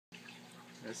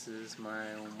This is my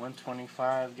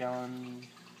 125-gallon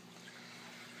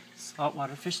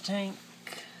saltwater fish tank.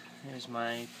 Here's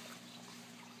my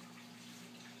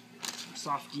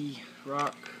softy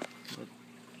rock with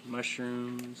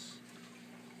mushrooms,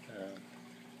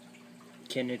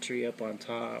 kidney tree up on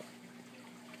top,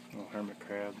 little hermit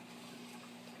crab.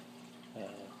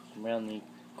 Around the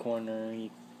corner you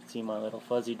can see my little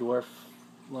fuzzy dwarf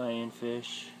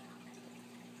lionfish.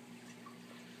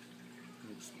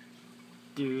 It's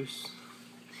Deuce,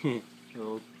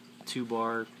 little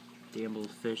 2-bar dambled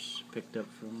fish picked up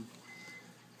from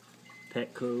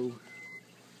Petco.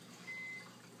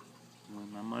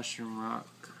 On my mushroom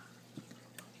rock,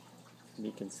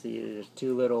 you can see there's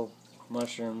 2 little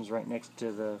mushrooms right next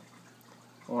to the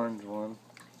orange one.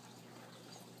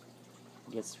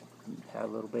 I guess had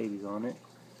little babies on it.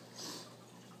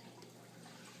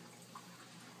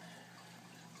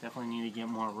 Definitely need to get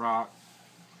more rock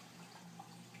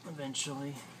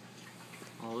eventually.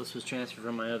 All this was transferred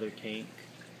from my other tank.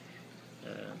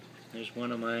 There's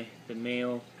one of the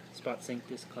male spot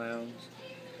cinctus clowns.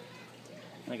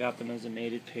 I got them as a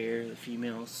mated pair. The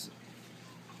female's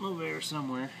over there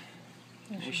somewhere.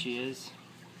 There she is.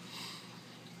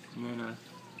 And then a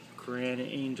Korean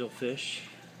angelfish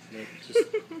that's just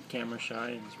camera shy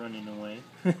and is running away.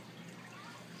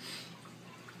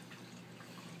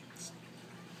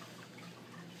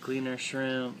 Cleaner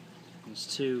shrimp. There's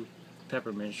 2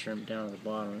 peppermint shrimp down at the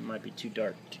bottom. It might be too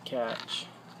dark to catch.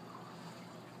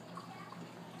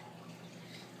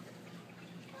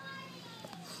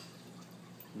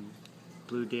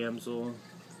 Blue damsel,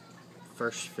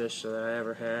 first fish that I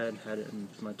ever had it in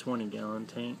my 20-gallon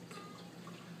tank.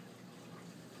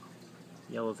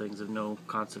 Yellow things of no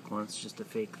consequence, just a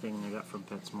fake thing I got from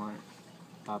PetSmart.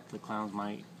 Thought the clowns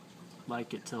might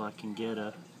like it till I can get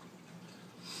a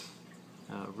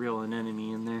real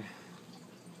anemone in there.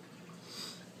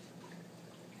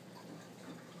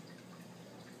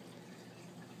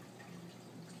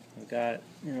 I've got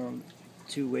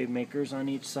 2 wave makers on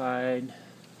each side.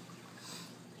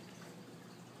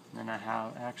 And I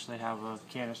actually have a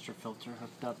canister filter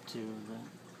hooked up to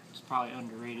it's probably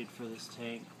underrated for this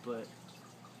tank, but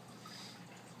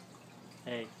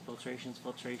hey, filtration's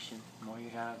filtration. The more you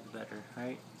have, the better,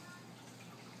 right?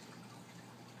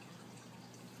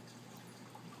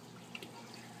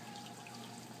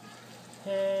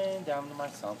 And down to my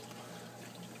sump.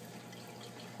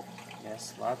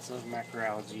 Yes, lots of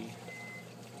macroalgae.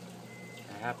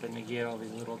 I happen to get all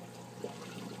these little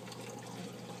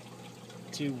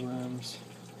 2 worms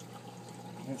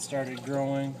that started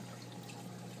growing.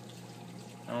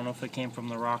 I don't know if it came from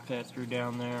the rock that I threw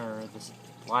down there or this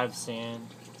live sand.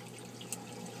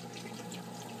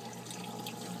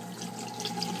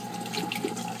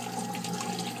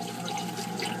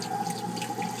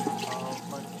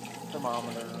 My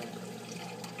thermometer.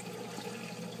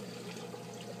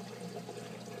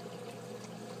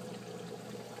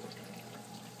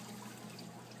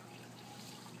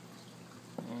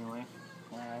 Anyway,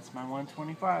 that's my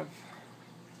 125.